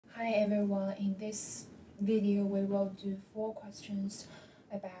Hi everyone, in this video we will do 4 questions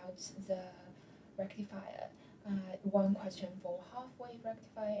about the rectifier. One question for half-wave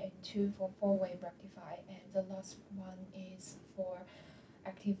rectifier and 2 for full-wave rectifier, and the last one is for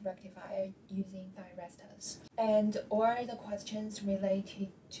active rectifier using thyristors. And all the questions related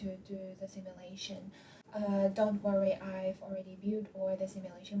to do the simulation. Don't worry, I've already built all the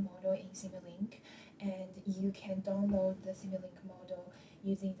simulation model in Simulink, and you can download the Simulink model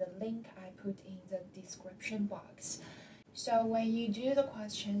using the link I put in the description box. So when you do the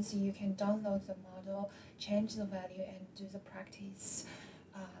questions, you can download the model, change the value, and do the practice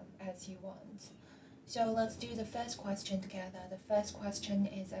as you want. So let's do the first question together. The first question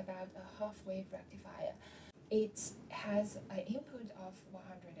is about a half-wave rectifier. It has an input of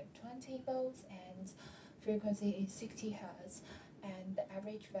 120 volts and frequency is 60 Hz, and the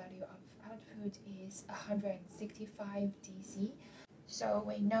average value of output is 165 DC. So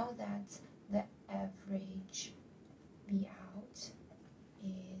we know that the average Vout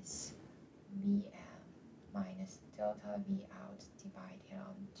is Vm minus delta Vout divided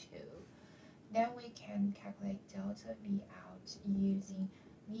on 2. Then we can calculate delta Vout using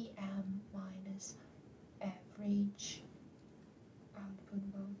Vm minus average output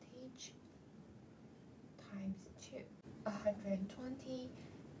voltage times 2. 120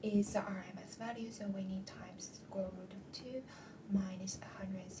 is the RMS value, so we need times square root of 2 minus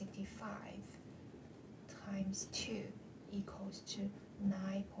 165 times 2 equals to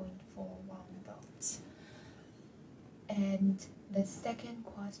 9.41 volts. And the second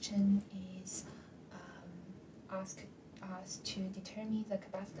question is ask us to determine the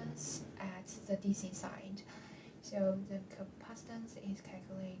capacitance at the DC side. So the capacitance is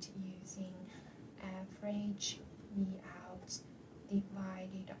calculated using average Vout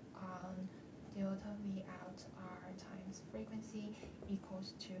divided on delta Vout R times frequency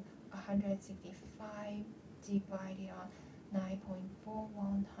equals to 165 divided on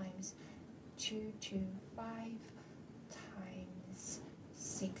 9.41 times 225 times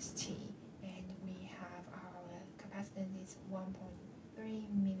 60, and we have our capacitance is 1.3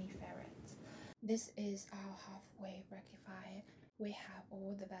 millifarads. This is our half-wave rectifier. We have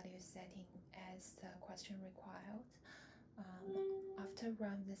all the values setting as the question required. After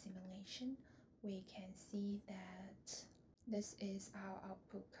run the simulation, we can see that this is our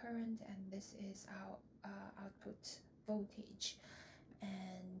output current and this is our output voltage,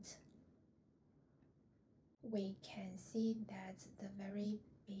 and we can see that the very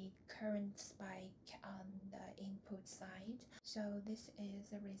big current spike on the input side. So this is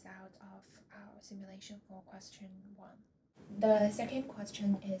the result of our simulation for question 1. The second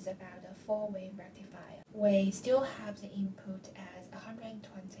question is about a 4-wave rectifier. We still have the input as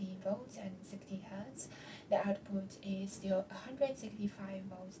 120 volts and 60 Hz. The output is still 165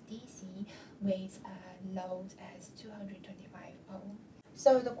 volts DC with a load as 225 ohm.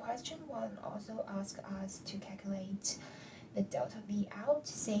 So the question 1 also asks us to calculate the delta Vout.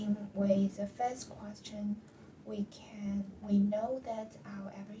 Same way the first question, we know that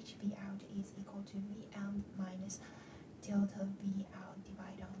our average Vout is equal to Vm minus delta Vout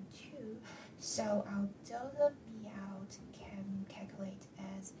divided on 2. So our delta Vout can calculate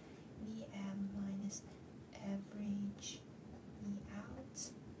as Vm minus average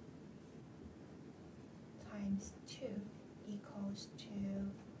Vout times 2 equals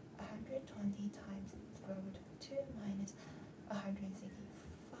to 120 times square root of 2 minus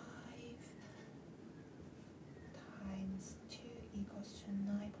 165 times 2 equals to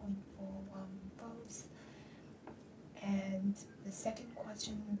 9.41 volts. And the second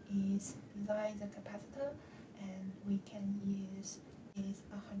question is design the capacitor, and we can use is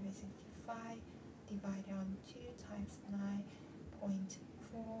 165 divided on 2 times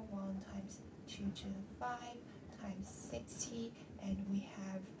 9.41 times 225 times 60, and we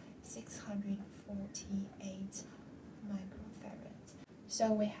have 648 microfarads.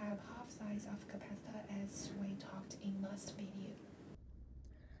 So we have half size of capacitor as we talked in last video.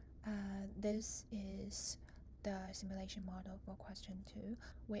 This is the simulation model for question 2.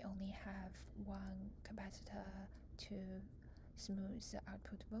 We only have one capacitor to smooth the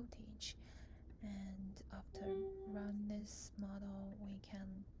output voltage, and after run this model we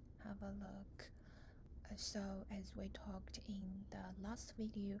can have a look. So as we talked in the last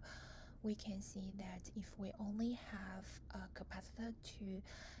video, we can see that if we only have a capacitor to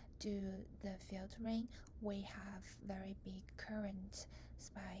do the filtering, we have very big current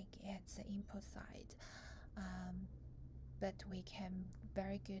spike at the input side, but we can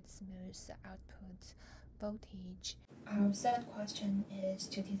very good smooth the output voltage. Our third question is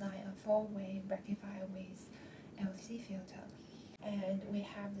to design a 4-wave rectifier with LC filter. And we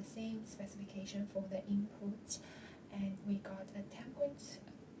have the same specification for the input, and we got a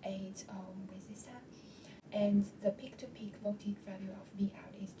 10.8 ohm resistor, and the peak-to-peak voltage value of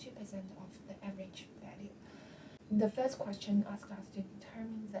Vout is 2% of the average value. The first question asks us to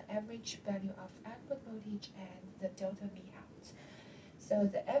determine the average value of output voltage and the delta Vout. So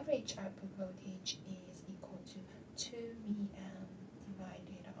the average output voltage is equal to 2 Vm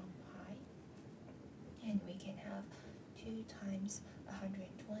divided on pi, and we can have 2 times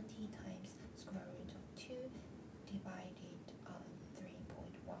 120 times square root of 2 divided on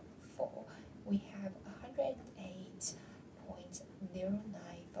 3.14. We have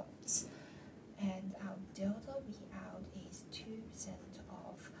 108.09 volts, and our delta Vout is 2%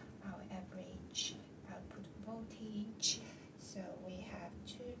 of our average output voltage. So we have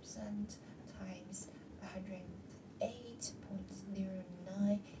 2% times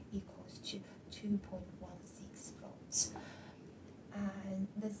 108.09 equals to 2.16 volts. And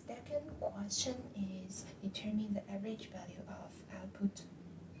the second question is determine the average value of output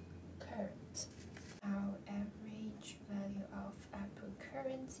current. Our average value of output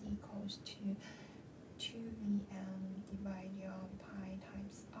current equals to 2 Vm divided on pi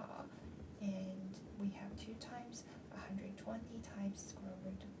times R, and we have 2 times 120 times square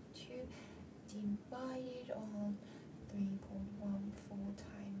root of 2 divided on 3.14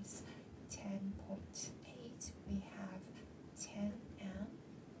 times 10.8, we have 10 amp.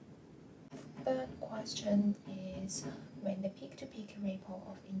 Third question is when the peak-to-peak ripple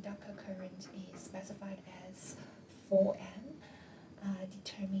of inductor current is specified as 4N,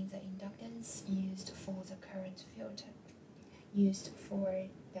 determine the inductance used for the current filtering.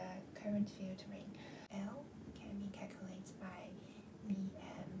 L can be calculated by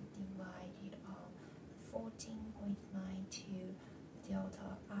Vm divided on 14.92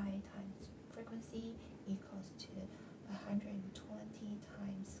 delta I times frequency equals to 120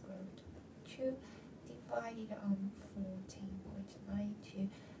 times square root of 2 divided on 14.92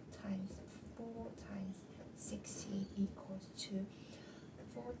 times 4 times 60 equals to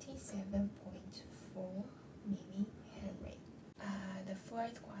 47.4 millihenry. The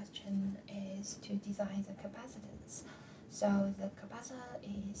fourth question is to design the capacitance. So the capacitor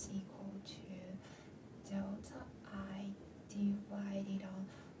is equal to delta I divided on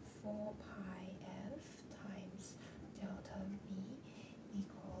 4 pi f times delta V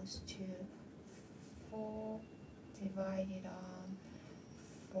equals to 4 divided on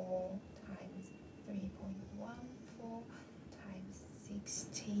 4 times 3.14 times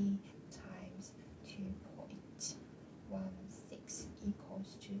 60 times 2.16 equals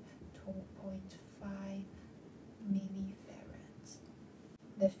to 2.5 millifarads.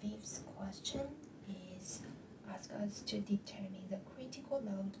 The fifth question is ask us to determine the critical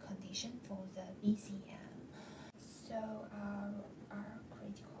load condition for the VCM. So our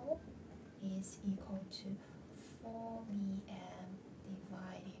critical is equal to 4 Vm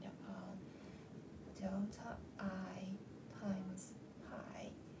divided on delta I times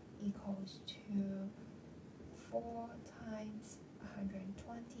pi equals to 4 times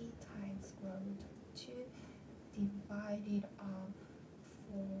 120 times square root of 2 divided on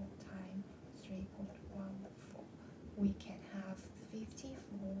 4 times 3.14. We can have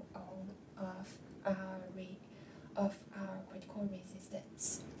 54 ohm of our critical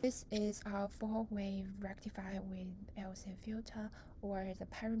resistance. This is our 4-wave rectifier with LC filter, or the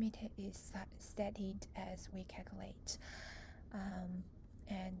parameter is stated as we calculate.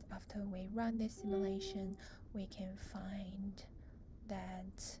 And after we run this simulation, we can find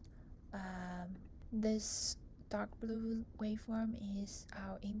that this dark blue waveform is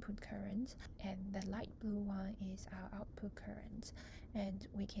our input current, and the light blue one is our output current. And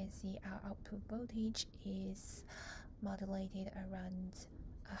we can see our output voltage is modulated around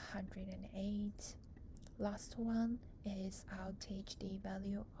 108. Last one is our THD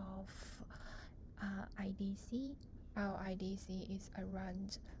value of IDC. Our IDC is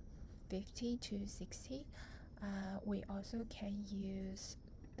around 50 to 60. We also can use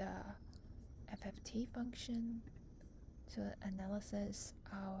the FFT function to analyze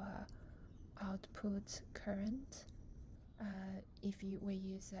our output current. If we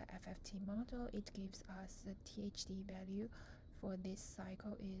use the FFT model, it gives us the THD value for this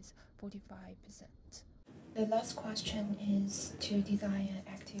cycle is 45%. The last question is to design an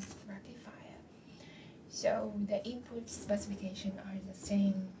active rectifier. So the input specifications are the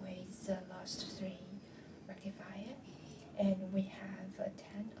same with the last 3 rectifier, and we have a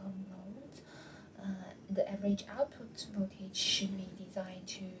 10 ohm load. The average output voltage should be designed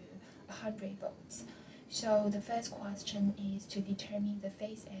to 100 volts. So the first question is to determine the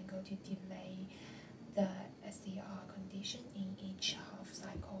phase angle to delay the SCR condition in each half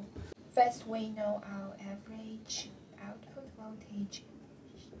cycle. First, we know our average output voltage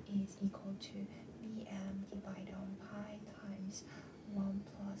is equal to Vm divided on pi times 1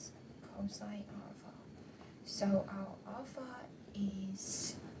 plus cosine alpha. So our alpha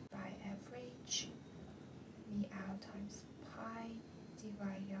is by average Vl times pi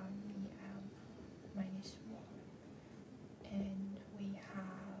divided on Vm minus 1. And we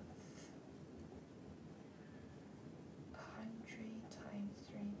have 100 times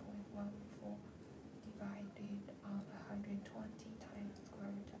 3.14 divided on 120 times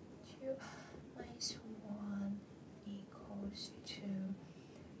square root of 2 minus 1 equals to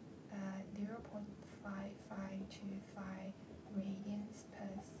 0.5525 radians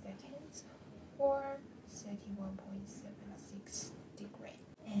per second, or 31.76 degrees.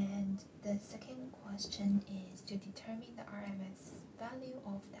 And the second question is to determine the RMS value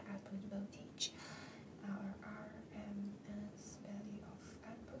of the output voltage. Our RMS value of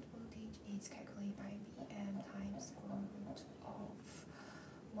output voltage is calculated by Vm times square root of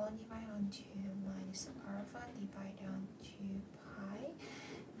 1 divided on 2 minus alpha divided on 2 pi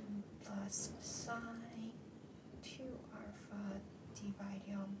plus sine 2 alpha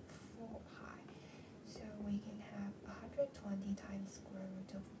divided on 4 pi. So we can have 120 times square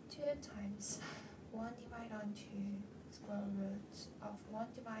root of 2 times 1 divided on 2 square root of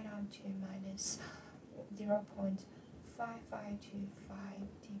 1 divided on 2 minus 0.5525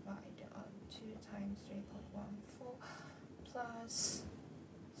 divided on 2 times 3.14 plus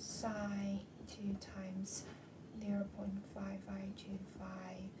sine 2 times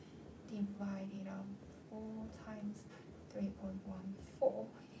 0.5525 divided on 4 times 3.14.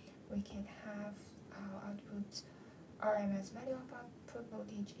 We can have our output RMS value of output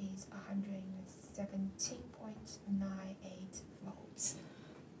voltage is 117.98 volts.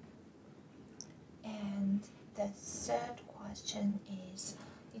 And the third question is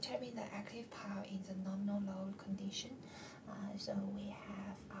determine the active power in the nominal load condition. So we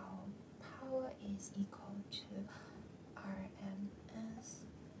have our power is equal to RMS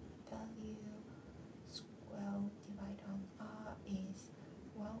value square divided on R is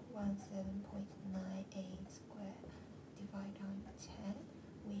 117.98 square divided on 10.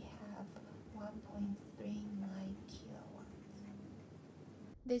 We have 1.39 kilowatts.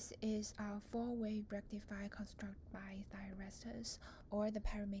 This is our four-way rectifier constructed by thyristors. All the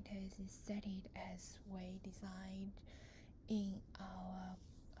parameters is set as we designed in our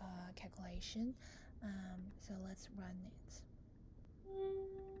calculation. So let's run it.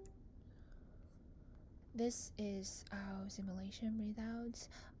 This is our simulation results.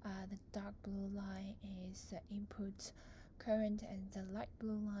 The dark blue line is the input current and the light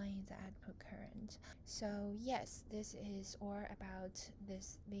blue line is the output current. So yes, this is all about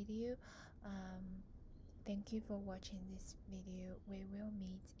this video. Thank you for watching this video. We will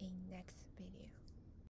meet in next